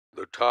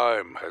The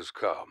time has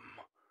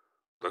come.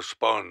 The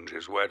sponge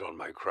is wet on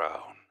my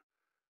crown.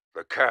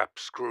 The cap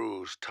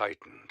screws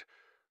tightened.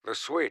 The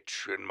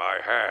switch in my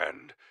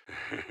hand.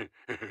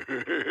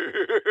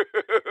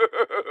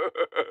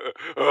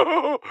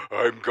 Oh,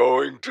 I'm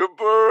going to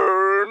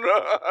burn.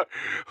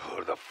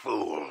 Oh, the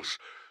fools.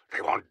 They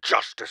want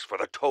justice for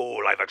the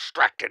toll I've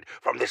extracted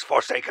from this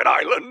forsaken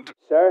island.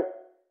 Sir,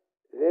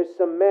 there's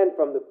some men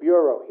from the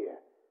Bureau here.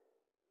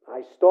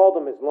 I stalled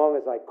them as long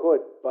as I could,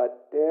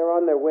 but they're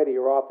on their way to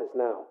your office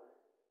now.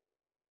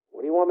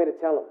 What do you want me to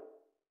tell them?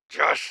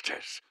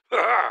 Justice?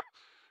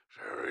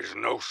 There is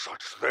no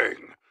such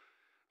thing.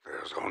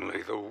 There's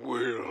only the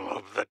will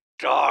of the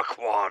Dark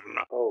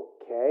One.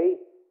 Okay.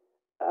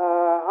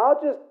 I'll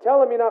just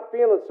tell them you're not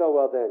feeling so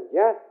well then,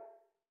 yeah?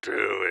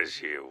 Do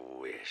as you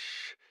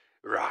wish.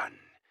 Run,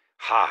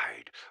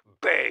 hide,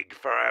 beg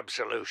for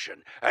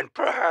absolution, and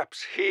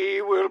perhaps he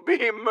will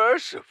be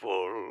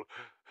merciful,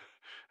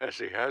 as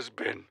he has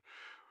been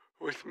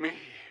with me.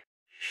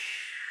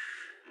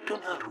 Shh. Do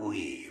not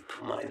weep,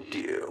 my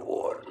dear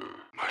Warden.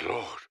 My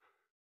lord,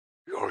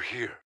 you're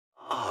here.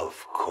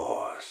 Of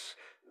course,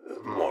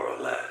 more or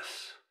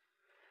less.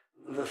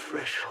 The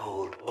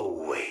threshold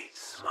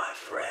awaits, my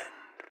friend.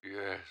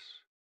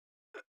 Yes.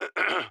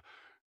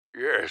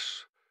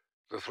 Yes,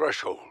 the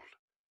threshold.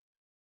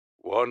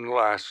 One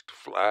last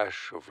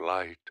flash of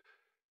light,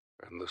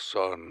 and the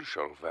sun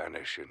shall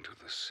vanish into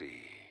the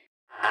sea.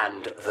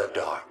 And the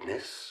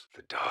darkness?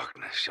 The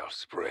darkness shall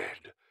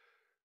spread.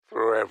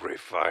 Through every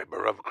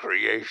fiber of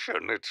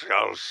creation it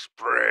shall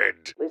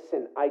spread.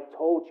 Listen, I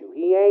told you,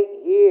 he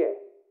ain't here.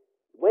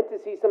 He went to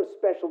see some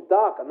special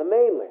doc on the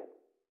mainland.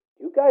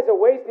 You guys are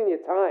wasting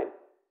your time.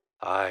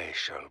 I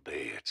shall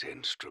be its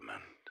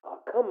instrument. Oh,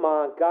 come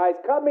on, guys,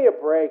 cut me a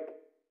break.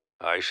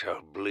 I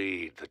shall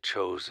bleed the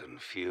chosen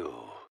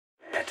few.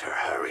 Better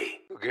hurry.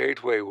 The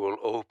gateway will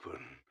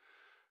open,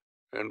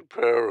 and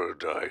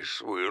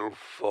paradise will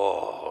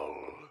fall.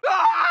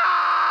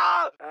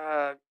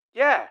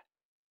 Yeah.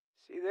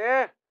 See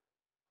there?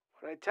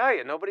 What'd I tell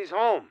you? Nobody's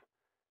home.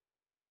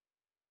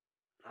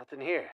 Nothing here.